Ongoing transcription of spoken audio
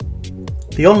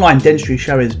The online dentistry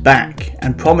show is back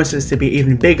and promises to be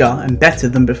even bigger and better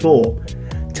than before.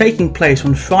 Taking place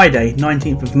on Friday,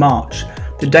 19th of March,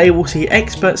 the day will see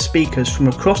expert speakers from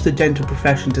across the dental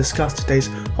profession discuss today's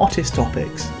hottest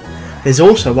topics. There's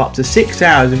also up to 6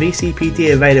 hours of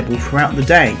ECPD available throughout the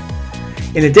day.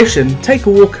 In addition, take a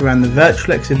walk around the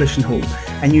virtual exhibition hall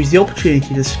and use the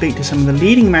opportunity to speak to some of the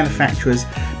leading manufacturers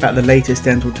about the latest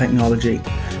dental technology.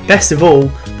 Best of all,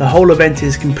 the whole event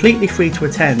is completely free to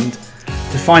attend.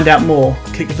 To find out more,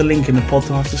 click the link in the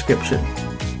podcast description.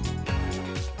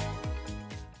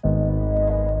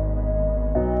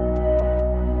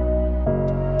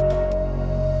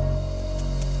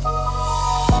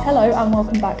 Hello and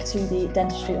welcome back to the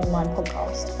Dentistry Online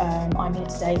podcast. I'm here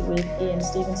today with Iain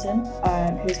Stevenson,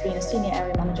 who's been a senior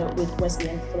area manager with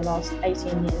Wesleyan for the last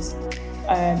 18 years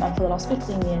and for the last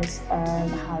 15 years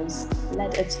has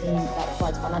led a team that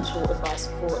provides financial advice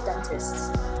for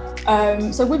dentists.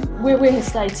 So we're here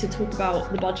today to talk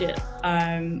about the budget,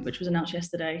 which was announced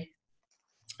yesterday.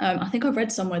 I think I've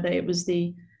read somewhere that it was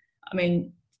the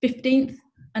 15th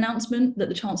announcement that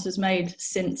the Chancellor's made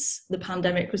since the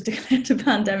pandemic was declared a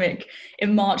pandemic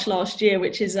in March last year,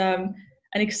 which is an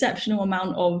exceptional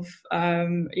amount of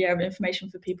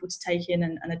information for people to take in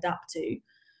and adapt to.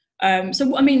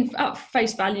 At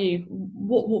face value,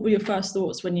 what were your first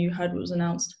thoughts when you heard what was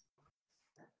announced?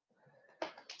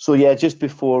 So yeah, just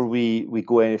before we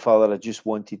go any further, I just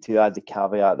wanted to add the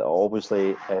caveat that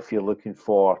obviously if you're looking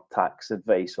for tax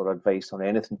advice or advice on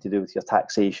anything to do with your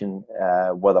taxation,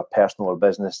 whether personal or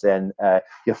business, then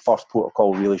your first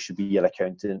protocol really should be your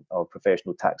accountant or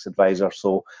professional tax advisor.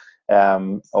 So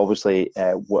obviously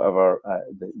whatever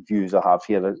the views I have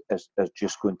here is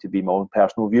just going to be my own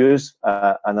personal views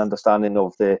and understanding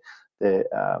of the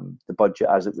budget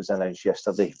as it was announced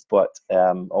yesterday. But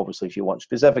obviously if you want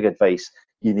specific advice,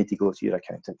 you need to go to your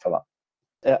accountant for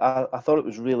that. I thought it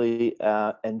was really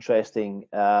interesting.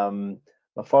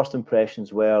 My first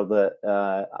impressions were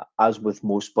that as with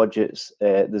most budgets,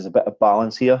 there's a bit of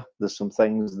balance here. There's some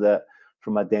things that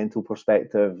from a dental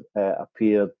perspective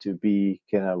appeared to be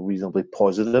kind of reasonably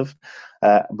positive,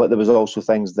 but there was also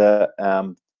things that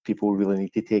people really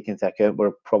need to take into account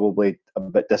were probably a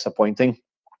bit disappointing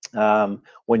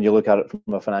when you look at it from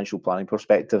a financial planning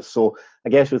perspective. So I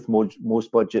guess with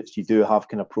most budgets, you do have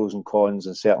kind of pros and cons,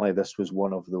 and certainly this was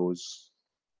one of those.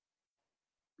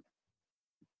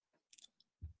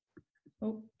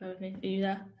 Oh, bear with me. Are you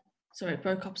there? Sorry, it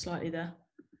broke up slightly there.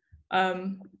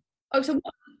 So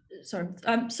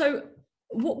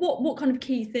what kind of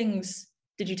key things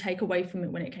did you take away from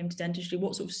it when it came to dentistry?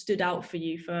 What sort of stood out for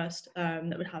you first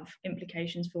that would have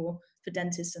implications for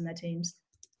dentists and their teams?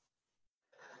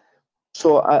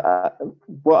 So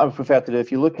what I prefer to do,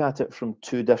 if you look at it from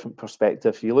two different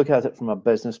perspectives, you look at it from a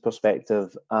business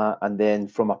perspective and then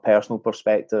from a personal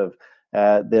perspective,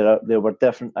 there were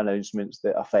different announcements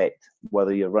that affect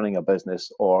whether you're running a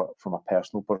business or from a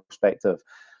personal perspective.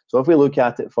 So if we look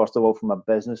at it, first of all, from a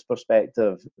business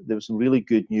perspective, there was some really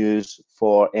good news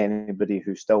for anybody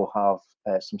who still have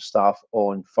some staff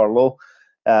on furlough.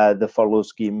 The furlough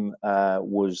scheme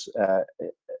was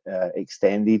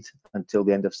extended until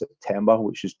the end of September,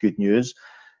 which is good news.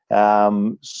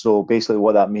 So basically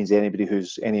what that means,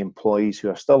 any employees who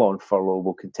are still on furlough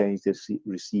will continue to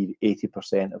receive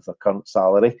 80% of their current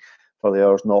salary for the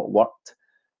hours not worked.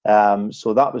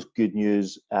 So that was good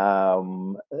news.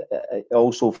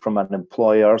 Also from an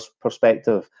employer's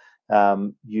perspective,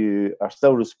 you are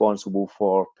still responsible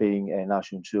for paying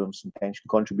national insurance and pension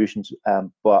contributions,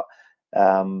 but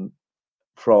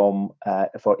for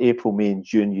April, May and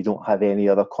June, you don't have any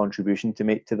other contribution to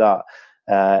make to that.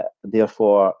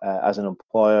 Therefore, as an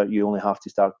employer, you only have to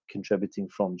start contributing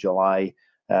from July,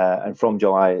 and from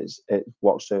July it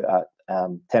works out at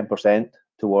 10%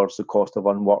 towards the cost of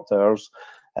unworked hours,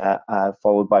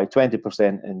 followed by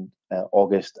 20% in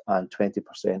August and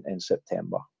 20% in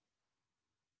September.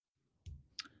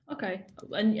 Okay,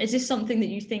 and is this something that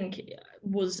you think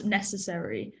was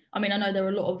necessary? I mean, I know there were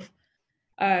a lot of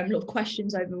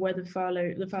questions over whether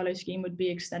the furlough scheme would be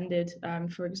extended,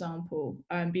 for example,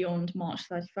 beyond March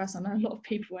 31st. I know a lot of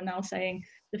people are now saying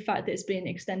the fact that it's been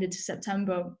extended to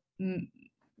September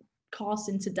casts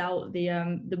into doubt the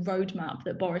roadmap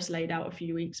that Boris laid out a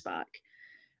few weeks back.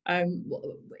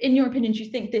 In your opinion, do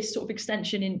you think this sort of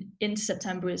extension into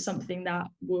September is something that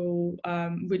will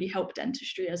really help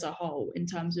dentistry as a whole in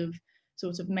terms of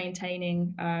sort of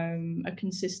maintaining a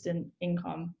consistent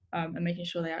income and making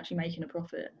sure they're actually making a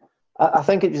profit? I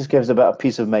think it just gives a bit of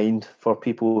peace of mind for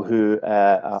people who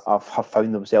have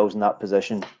found themselves in that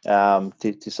position,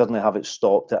 to suddenly have it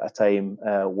stopped at a time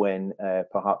when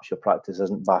perhaps your practice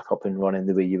isn't back up and running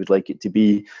the way you would like it to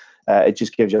be. it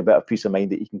just gives you a bit of peace of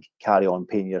mind that you can carry on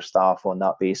paying your staff on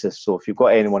that basis. So if you've got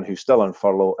anyone who's still on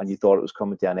furlough and you thought it was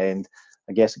coming to an end,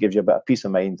 I guess it gives you a bit of peace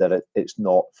of mind that it's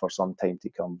not for some time to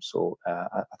come. So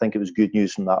I think it was good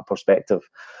news from that perspective.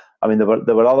 I mean, there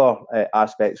were other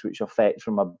aspects which affect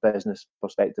from a business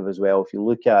perspective as well. If you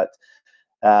look at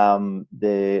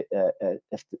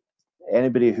if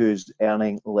anybody who's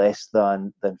earning less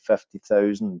than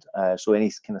 50,000, so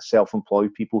any kind of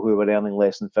self-employed people who were earning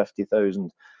less than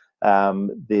 50,000,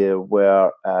 there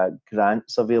were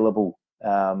grants available.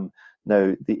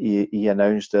 Now, he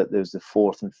announced that there's the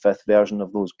fourth and fifth version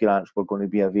of those grants were going to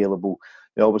be available.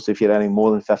 Now, obviously, if you're earning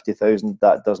more than 50,000,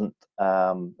 that doesn't,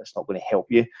 it's not going to help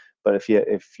you. But if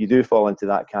you do fall into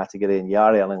that category and you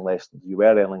were earning less than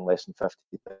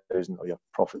 50,000, or your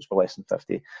profits were less than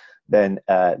 50, then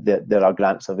there are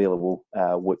grants available,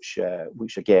 which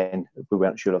again, we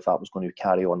weren't sure if that was going to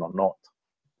carry on or not.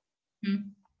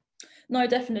 No,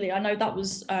 definitely. I know that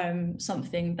was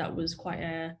something that was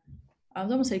quite I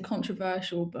don't want to say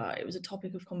controversial, but it was a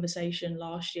topic of conversation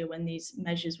last year when these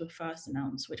measures were first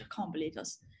announced, which I can't believe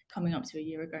that's coming up to a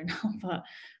year ago now. But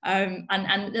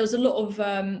and there was a lot of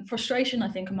frustration, I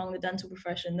think, among the dental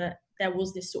profession that there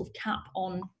was this sort of cap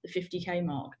on the 50k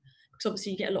mark, because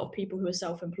obviously you get a lot of people who are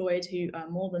self-employed who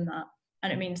earn more than that,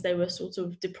 and it means they were sort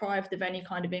of deprived of any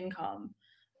kind of income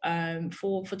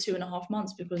for 2.5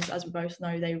 months, because, as we both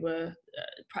know, they were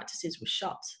practices were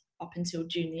shut up until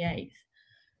June the 8th.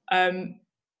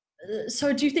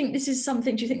 So do you think this is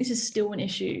something, do you think this is still an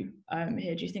issue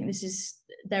here? Do you think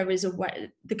there is a way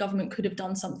the government could have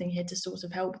done something here to sort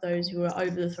of help those who are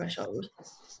over the threshold?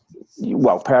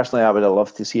 Well, personally, I would have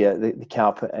loved to see the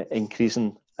cap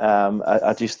increasing.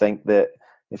 I just think that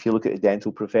if you look at the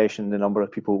dental profession, the number of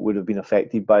people who would have been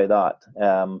affected by that,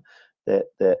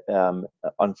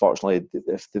 unfortunately,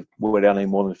 if they were earning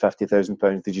more than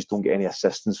 £50,000, they just don't get any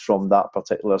assistance from that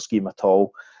particular scheme at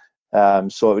all.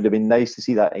 So it would have been nice to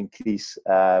see that increase,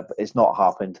 but it's not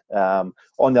happened.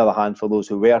 On the other hand, for those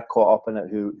who were caught up in it,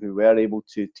 who were able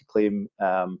to claim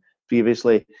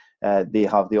previously, they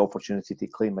have the opportunity to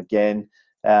claim again.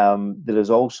 There is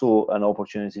also an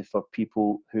opportunity for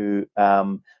people who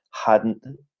hadn't,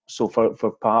 so for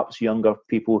perhaps younger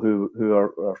people who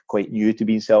are quite new to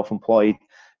being self-employed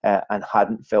and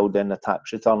hadn't filled in a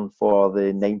tax return for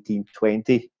the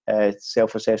 1920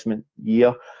 self-assessment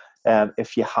year.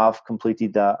 If you have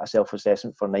completed a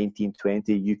self-assessment for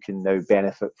 1920, you can now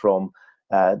benefit from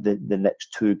the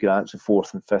next two grants, the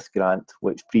fourth and fifth grant,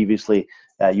 which previously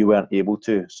you weren't able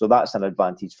to. So that's an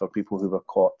advantage for people who were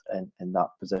caught in that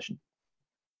position.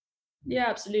 Yeah,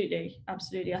 absolutely. I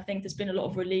think there's been a lot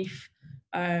of relief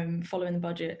following the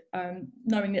budget,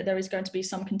 knowing that there is going to be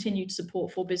some continued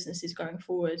support for businesses going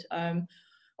forward.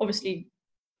 Obviously,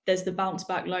 there's the bounce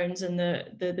back loans and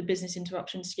the business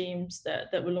interruption schemes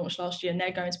that were launched last year, and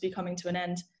they're going to be coming to an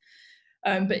end.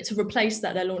 But to replace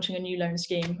that, they're launching a new loan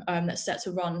scheme that's set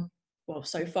to run, well,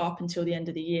 so far up until the end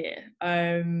of the year.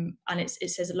 And it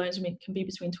says that loans can be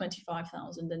between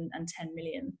 25,000 and 10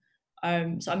 million.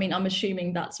 So, I mean, I'm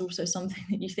assuming that's also something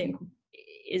that you think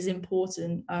is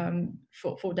important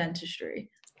for dentistry.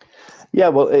 Yeah,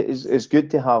 well, it's good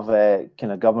to have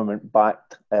kind of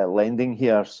government-backed lending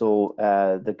here. So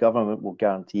the government will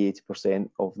guarantee 80%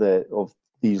 of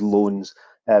these loans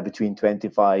between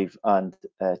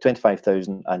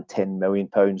 25,000 and 10 million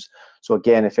pounds. So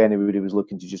again, if anybody was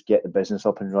looking to just get the business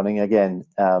up and running again,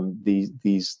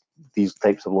 these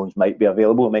types of loans might be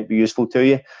available. It might be useful to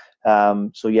you.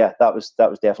 So yeah, that was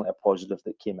definitely a positive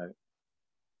that came out.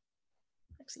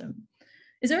 Excellent.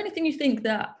 Is there anything you think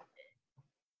that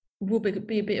will be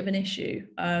a bit of an issue,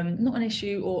 not an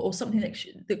issue, or something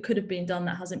that could have been done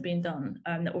that hasn't been done,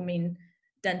 that will mean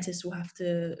dentists will have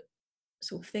to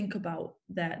sort of think about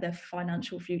their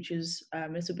financial futures a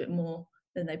little bit more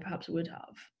than they perhaps would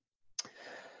have?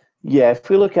 Yeah,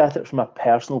 if we look at it from a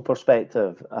personal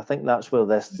perspective, I think that's where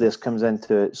this comes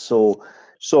into it. So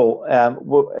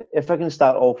if I can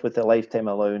start off with the lifetime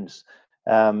allowance,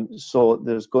 so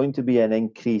there's going to be an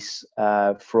increase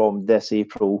from this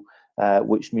April,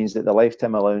 which means that the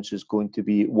lifetime allowance is going to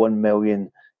be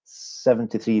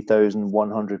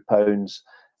 £1,073,100.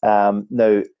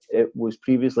 Now, it was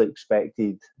previously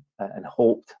expected and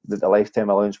hoped that the lifetime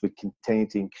allowance would continue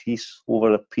to increase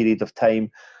over a period of time.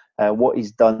 What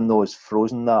he's done, though, is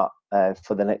frozen that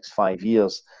for the next 5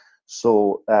 years.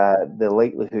 So the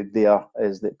likelihood there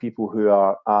is that people who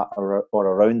are at or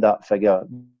around that figure,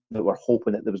 that were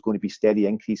hoping that there was going to be steady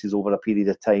increases over a period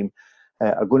of time,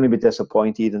 are going to be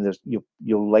disappointed, and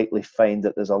you'll likely find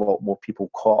that there's a lot more people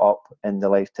caught up in the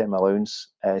lifetime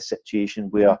allowance situation,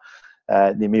 where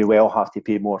they may well have to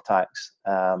pay more tax,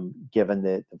 given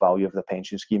the value of the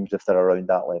pension schemes if they're around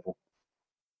that level.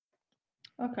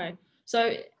 Okay,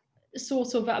 so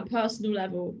sort of at a personal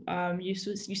level, you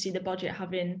see the budget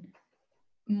having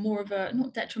more of a,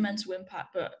 not detrimental impact,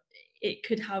 but it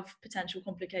could have potential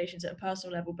complications at a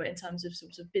personal level, but in terms of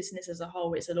sort of business as a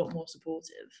whole, it's a lot more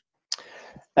supportive.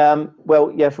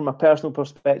 Well, yeah, from a personal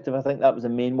perspective, I think that was the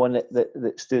main one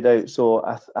that stood out. So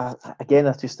again,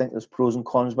 I just think there's pros and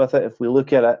cons with it. If we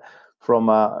look at it from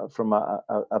a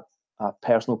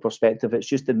personal perspective, it's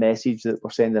just the message that we're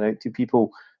sending out to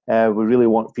people. We really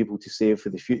want people to save for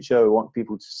the future. We want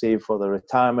people to save for their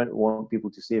retirement. We want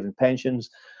people to save in pensions.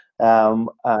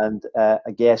 And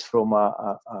I guess from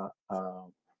a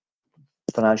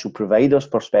financial providers'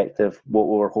 perspective, what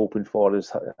we were hoping for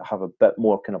is have a bit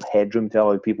more kind of headroom to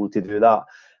allow people to do that,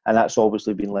 and that's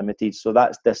obviously been limited. So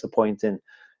that's disappointing.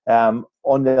 On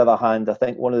the other hand, I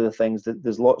think one of the things that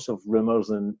there's lots of rumours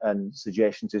and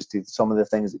suggestions as to some of the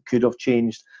things that could have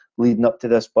changed leading up to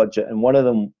this budget, and one of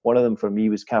them for me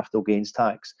was capital gains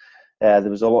tax. There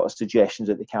was a lot of suggestions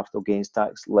that the capital gains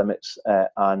tax limits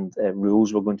and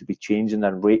rules were going to be changing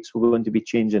and rates were going to be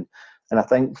changing. And I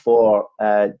think for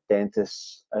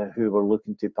dentists who were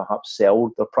looking to perhaps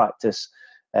sell their practice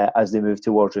as they move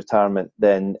towards retirement,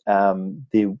 then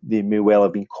they may well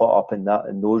have been caught up in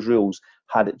those rules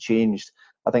had it changed.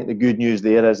 I think the good news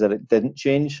there is that it didn't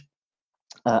change,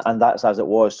 and that's as it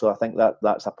was. So I think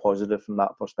that's a positive from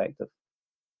that perspective.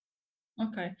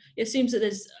 Okay, it seems that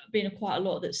there's been quite a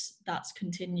lot that's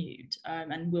continued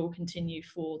and will continue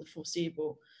for the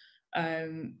foreseeable,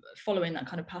 following that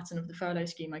kind of pattern of the furlough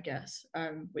scheme, I guess,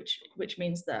 which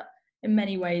means that in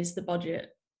many ways the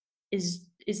budget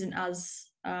isn't as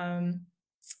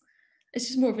it's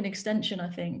just more of an extension, I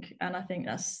think, and I think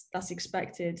that's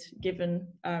expected given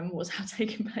what's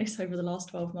taken place over the last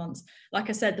 12 months. Like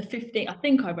I said, the 15th, I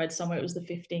think I read somewhere it was the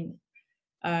 15th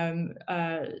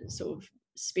sort of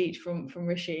speech from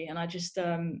Rishi, and I just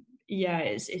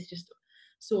it's just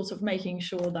sort of making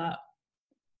sure that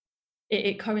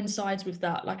it coincides with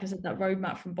that, like I said, that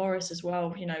roadmap from Boris as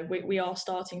well. You know, we are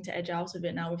starting to edge out of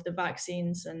it now with the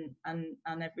vaccines and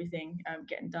everything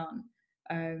getting done.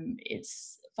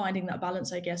 It's finding that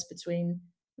balance, I guess, between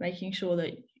making sure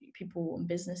that people and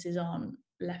businesses aren't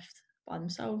left by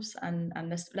themselves and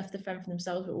left to fend for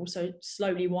themselves, but also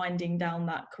slowly winding down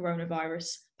that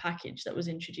coronavirus package that was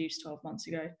introduced 12 months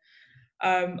ago.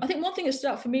 I think one thing that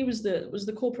stood out for me was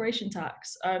the corporation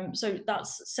tax. So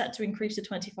that's set to increase to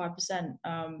 25%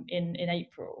 in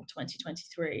April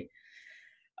 2023.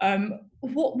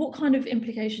 What kind of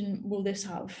implication will this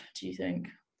have, do you think?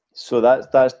 So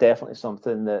that's definitely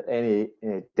something that any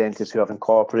dentists who have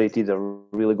incorporated are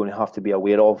really going to have to be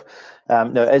aware of.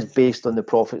 Now, it is based on the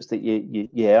profits that you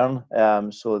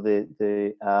earn. So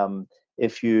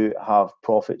if you have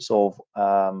profits of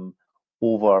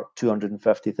over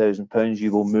 £250,000,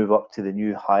 you will move up to the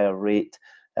new higher rate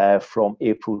from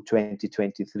April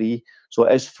 2023. So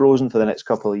it is frozen for the next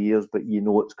couple of years, but you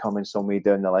know it's coming some way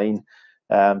down the line.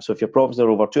 So if your profits are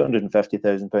over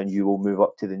 £250,000, you will move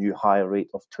up to the new higher rate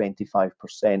of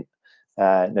 25%.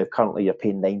 Now, currently you're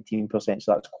paying 19%,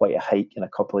 so that's quite a hike in a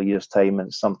couple of years' time, and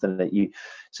it's something that you,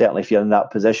 certainly if you're in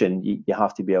that position, you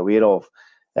have to be aware of.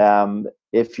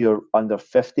 If you're under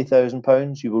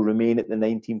 £50,000, you will remain at the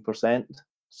 19%.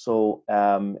 So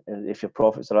if your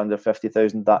profits are under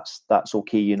 50,000, that's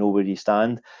okay. You know where you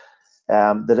stand.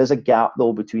 There is a gap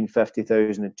though between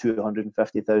 50,000 and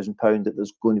 250,000 pounds that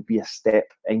there's going to be a step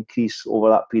increase over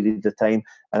that period of time.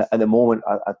 And at the moment,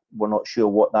 we're not sure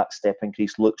what that step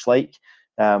increase looks like.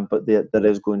 But there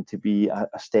is going to be a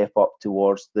step up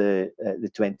towards the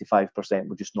 25%.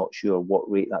 We're just not sure what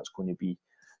rate that's going to be.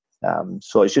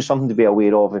 So it's just something to be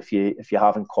aware of if you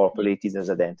have incorporated as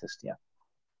a dentist.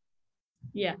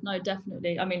 Yeah, no,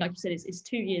 definitely. I mean, like you said, it's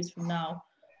 2 years from now.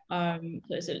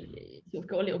 So you've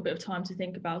got a little bit of time to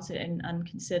think about it and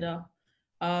consider.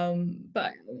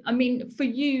 But I mean, for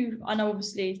you, I know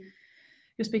obviously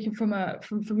you're speaking from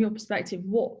your perspective.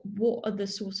 What are the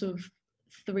sort of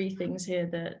 3 things here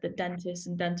that dentists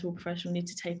and dental professionals need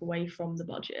to take away from the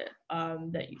budget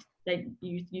that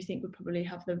you think would probably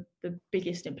have the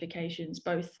biggest implications,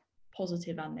 both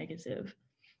positive and negative?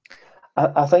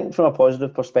 I think from a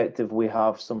positive perspective, we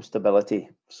have some stability.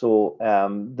 So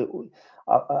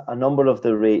a number of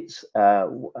the rates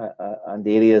and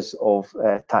areas of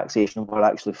taxation were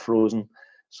actually frozen.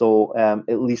 So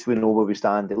at least we know where we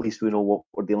stand. At least we know what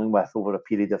we're dealing with over a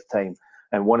period of time.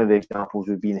 And one of the examples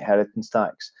would be inheritance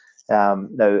tax.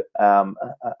 Now,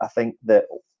 I think that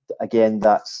again,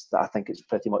 I think it's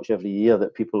pretty much every year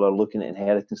that people are looking at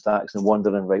inheritance tax and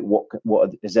wondering, right, what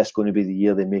is this going to be the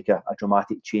year they make a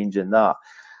dramatic change in that?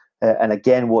 And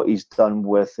again, what he's done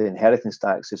with the inheritance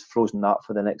tax is frozen that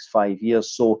for the next 5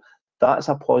 years. So that's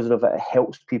a positive. It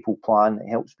helps people plan. It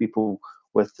helps people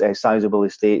with sizable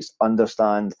estates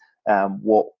understand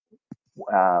what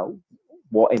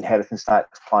inheritance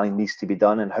tax planning needs to be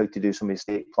done and how to do some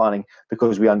estate planning,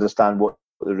 because we understand what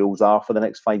the rules are for the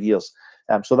next 5 years.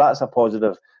 So that's a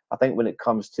positive. I think when it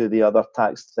comes to the other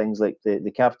tax things like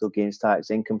the capital gains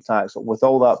tax, income tax, with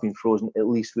all that being frozen, at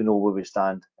least we know where we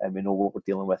stand and we know what we're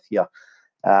dealing with here.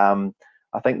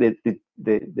 I think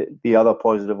the other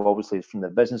positive, obviously, is from the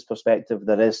business perspective.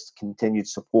 There is continued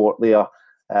support there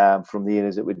from the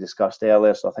areas that we discussed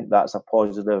earlier. So I think that's a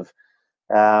positive.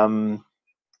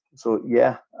 So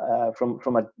yeah, in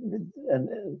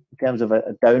terms of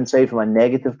a downside, from a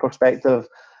negative perspective,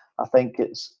 I think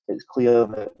it's clear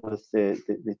that with the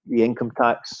income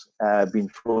tax being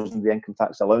frozen, the income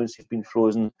tax allowance has been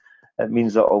frozen. It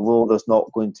means that although there's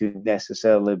not going to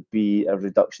necessarily be a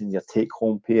reduction in your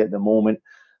take-home pay at the moment,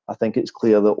 I think it's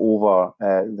clear that over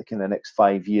the kind of next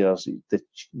 5 years,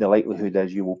 the likelihood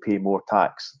is you will pay more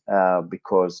tax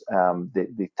because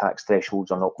the tax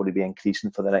thresholds are not going to be increasing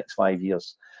for the next 5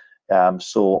 years. But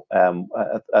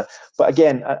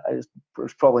again,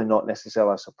 it's probably not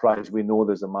necessarily a surprise. We know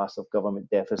there's a massive government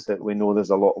deficit. We know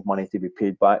there's a lot of money to be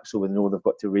paid back. So we know they've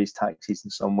got to raise taxes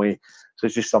in some way. So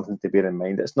it's just something to bear in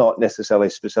mind. It's not necessarily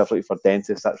specifically for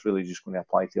dentists. That's really just going to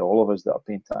apply to all of us that are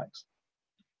paying tax.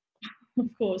 Of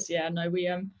course, yeah. No,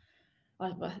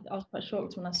 I was quite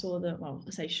shocked when I saw that. Well, I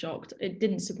say shocked. It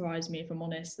didn't surprise me, if I'm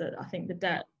honest, that I think the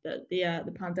debt that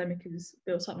the pandemic has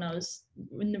built up now is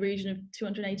in the region of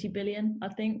 280 billion, I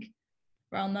think,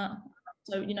 around that.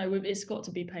 So it's got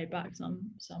to be paid back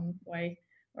some way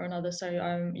or another.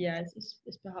 So yeah, it's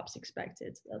perhaps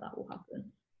expected that will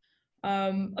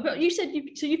happen. But you said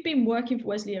you've been working for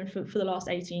Wesleyan for the last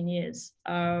 18 years,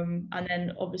 and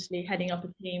then obviously heading up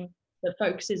a team that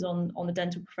focuses on the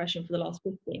dental profession for the last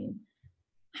 15.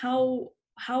 How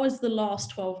has the last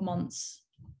 12 months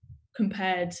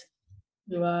compared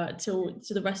to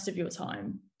the rest of your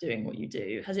time doing what you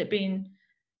do? Has it been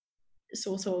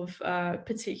sort of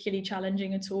particularly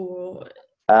challenging at all?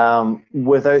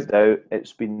 Without doubt,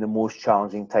 it's been the most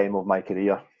challenging time of my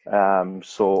career.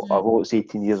 Although it's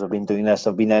 18 years I've been doing this,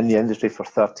 I've been in the industry for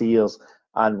 30 years,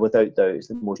 and without doubt, it's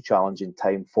the most challenging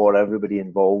time for everybody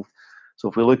involved. So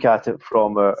if we look at it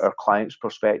from our clients'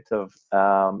 perspective,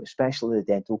 especially the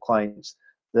dental clients,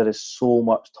 there is so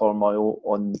much turmoil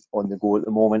on the go at the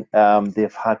moment.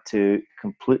 They've had to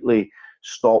completely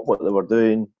stop what they were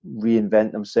doing,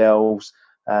 reinvent themselves,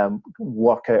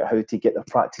 work out how to get their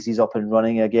practices up and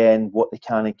running again, what they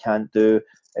can and can't do.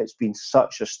 It's been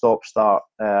such a stop-start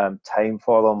time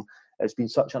for them. It's been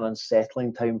such an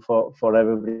unsettling time for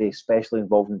everybody, especially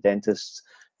involved in dentists.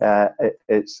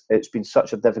 It's been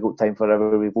such a difficult time for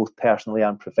everybody, both personally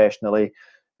and professionally.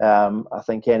 I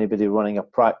think anybody running a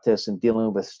practice and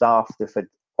dealing with staff, they've had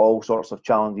all sorts of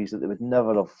challenges that they would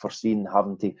never have foreseen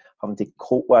having to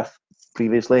cope with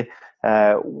previously.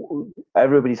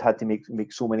 Everybody's had to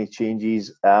make so many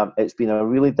changes. It's been a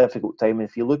really difficult time. And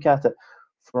if you look at it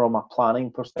from a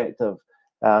planning perspective,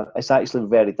 it's actually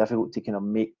very difficult to kind of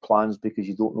make plans because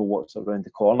you don't know what's around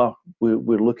the corner.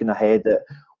 We're looking ahead at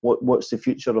what's the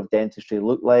future of dentistry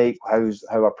look like, how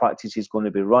our practice is going to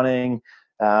be running,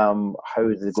 how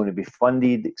are they going to be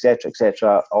funded, etc.,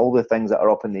 etc. All the things that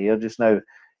are up in the air just now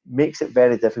makes it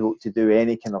very difficult to do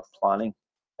any kind of planning.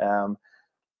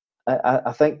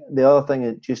 I think the other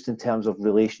thing, just in terms of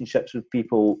relationships with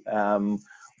people,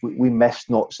 we miss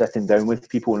not sitting down with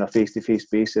people on a face-to-face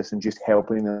basis and just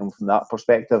helping them from that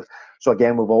perspective. So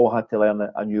again, we've all had to learn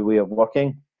a new way of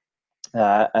working.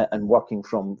 And working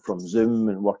from Zoom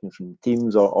and working from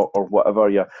Teams or whatever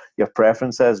your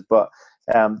preference is. But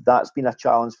that's been a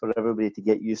challenge for everybody to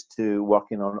get used to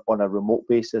working on a remote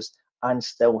basis and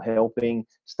still helping,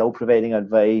 still providing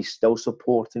advice, still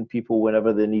supporting people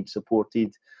whenever they need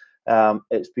supported.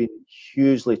 It's been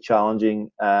hugely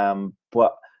challenging,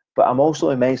 but I'm also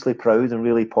immensely proud and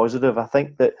really positive. I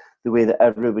think that the way that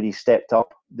everybody stepped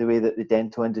up, the way that the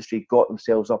dental industry got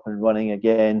themselves up and running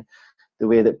again, the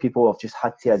way that people have just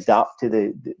had to adapt to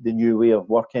the new way of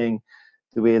working,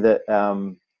 the way that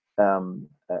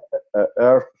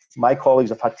my colleagues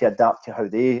have had to adapt to how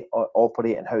they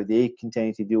operate and how they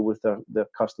continue to deal with their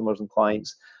customers and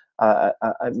clients.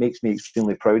 It makes me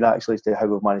extremely proud, actually, as to how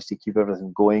we've managed to keep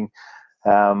everything going.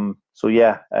 So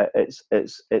yeah,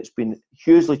 it's been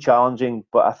hugely challenging,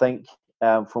 but I think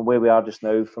from where we are just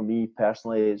now, for me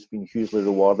personally, it's been hugely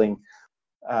rewarding.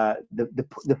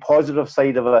 the positive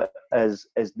side of it is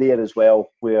there as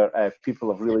well, where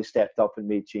people have really stepped up and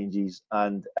made changes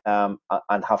and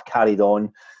have carried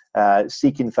on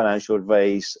seeking financial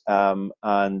advice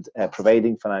and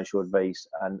providing financial advice,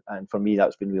 and for me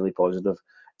that's been really positive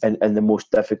in the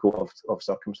most difficult of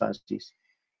circumstances.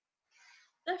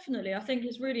 Definitely, I think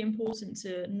it's really important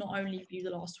to not only view the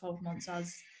last 12 months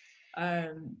as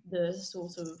the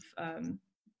sort of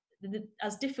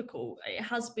as difficult. It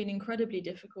has been incredibly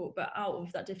difficult, but out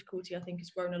of that difficulty, I think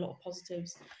has grown a lot of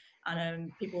positives,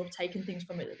 and people have taken things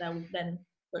from it that they'll then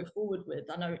go forward with.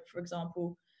 I know, for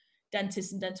example,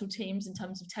 dentists and dental teams, in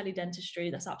terms of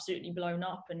teledentistry, that's absolutely blown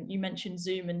up. And you mentioned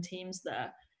Zoom and Teams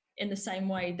there. In the same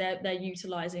way, they're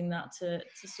utilising that to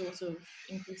sort of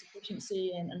increase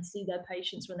efficiency and see their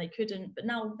patients when they couldn't. But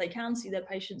now they can see their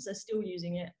patients, they're still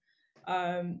using it.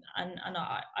 And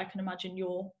I can imagine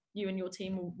you and your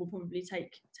team will probably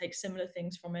take similar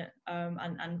things from it,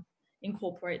 and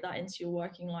incorporate that into your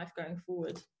working life going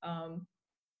forward.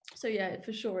 So yeah,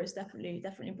 for sure, it's definitely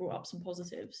brought up some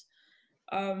positives.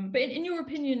 But in your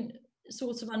opinion,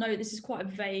 sort of, I know this is quite a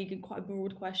vague and quite a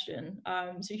broad question,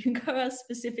 so you can go as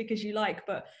specific as you like,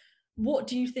 but what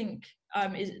do you think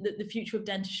is the future of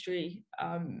dentistry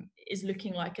is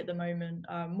looking like at the moment?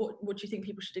 What do you think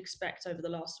people should expect over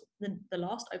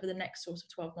over the next sort of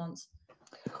 12 months?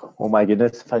 Oh my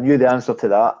goodness, if I knew the answer to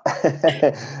that,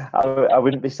 I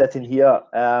wouldn't be sitting here.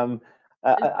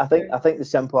 I think the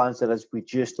simple answer is we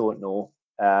just don't know.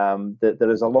 That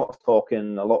there is a lot of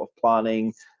talking, a lot of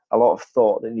planning, a lot of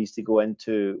thought that needs to go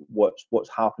into what's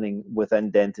happening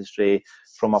within dentistry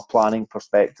from a planning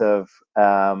perspective,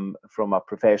 from a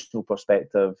professional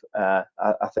perspective.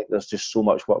 I think there's just so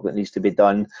much work that needs to be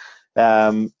done,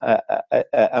 and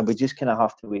we just kind of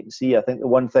have to wait and see. I think the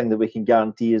one thing that we can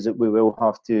guarantee is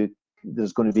that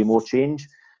there's going to be more change.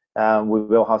 We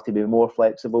will have to be more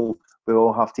flexible. We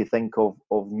will have to think of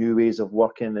new ways of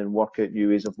working and work out new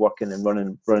ways of working and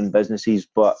running businesses.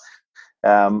 But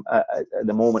at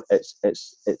the moment,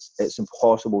 it's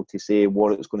impossible to say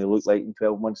what it's going to look like in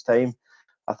 12 months' time.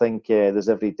 I think there's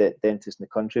every dentist in the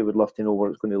country would love to know what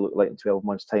it's going to look like in 12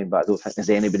 months' time, but I don't think there's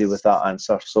anybody with that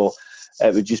answer. So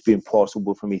it would just be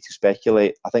impossible for me to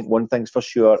speculate. I think one thing's for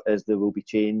sure is there will be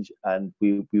change, and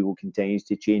we will continue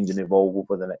to change and evolve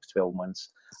over the next 12 months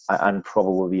and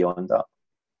probably beyond that.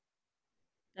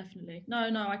 Definitely. No,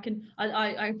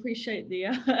 I appreciate the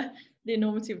the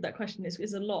enormity of that question.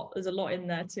 There's a lot in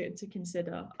there to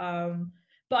consider.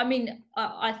 But I mean,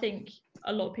 I think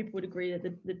a lot of people would agree that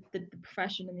the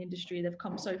profession and the industry, they've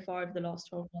come so far over the last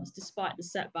 12 months, despite the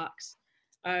setbacks.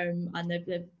 And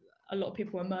they've a lot of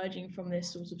people are emerging from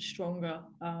this sort of stronger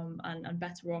and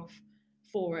better off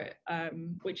for it,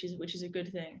 which is a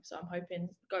good thing. So I'm hoping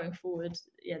going forward,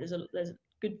 yeah, there's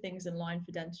good things in line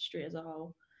for dentistry as a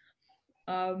whole.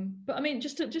 But I mean,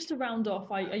 just to round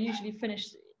off, I usually finish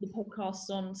the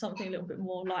podcasts on something a little bit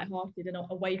more lighthearted and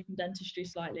away from dentistry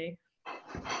slightly.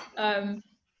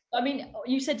 I mean,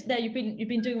 you said there you've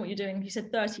been doing what you're doing. You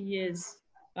said 30 years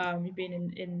you've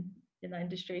been in that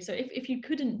industry. So if you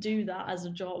couldn't do that as a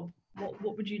job,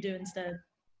 what would you do instead?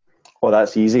 Well,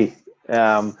 that's easy.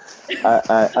 And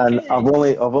I've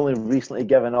only recently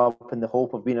given up in the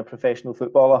hope of being a professional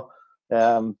footballer.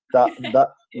 That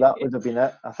would have been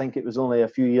it. I think it was only a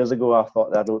few years ago I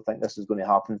thought, I don't think this is going to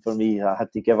happen for me. I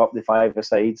had to give up the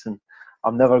five-a-sides, and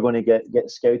I'm never going to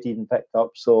get scouted and picked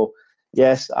up. So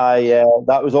yes,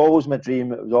 that was always my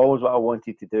dream. It was always what I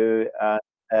wanted to do, and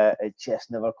it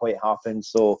just never quite happened.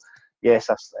 So yes,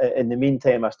 in the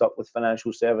meantime, I stuck with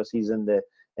financial services in the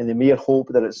mere hope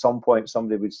that at some point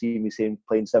somebody would see me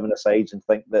playing seven-a-sides and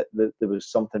think that there was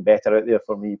something better out there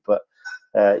for me. But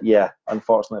yeah,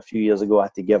 unfortunately, a few years ago, I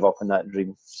had to give up on that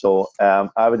dream. So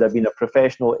I would have been a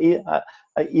professional,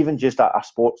 even just a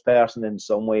sports person in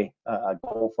some way, a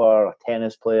golfer, a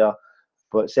tennis player.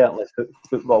 But certainly,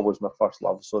 football was my first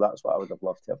love. So that's what I would have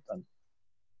loved to have done.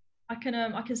 I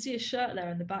can see a shirt there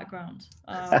in the background.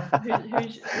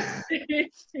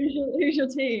 Who's your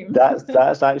team?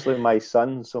 That's actually my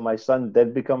son. So my son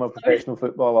did become a professional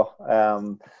footballer.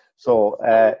 So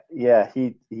yeah,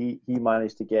 he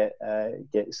managed to get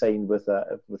signed with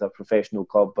a professional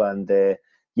club, and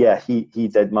yeah, he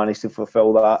did manage to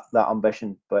fulfil that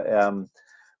ambition.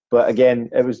 But again,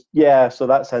 it was, yeah. So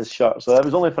that's his shirt. So it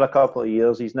was only for a couple of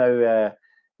years. He's now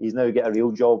got a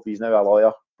real job. He's now a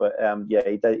lawyer. But yeah,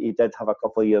 he did have a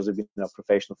couple of years of being a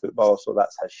professional footballer. So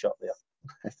that's his shirt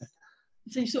there.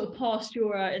 So you sort of passed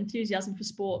your enthusiasm for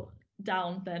sport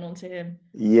down then onto him.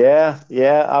 Yeah,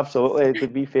 absolutely. To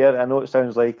be fair, I know it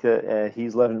sounds like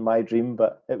he's living my dream,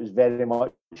 but it was very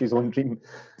much his own dream.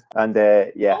 And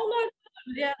yeah. Oh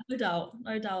Yeah, no doubt,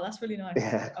 no doubt. That's really nice.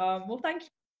 Yeah. Well, thank you.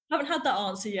 I haven't had that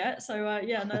answer yet, so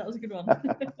yeah, no, that was a good one.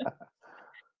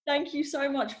 Thank you so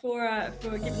much for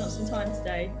giving us some time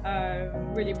today.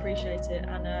 Really appreciate it,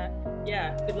 and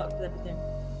yeah, good luck with everything.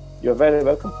 You're very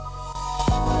welcome.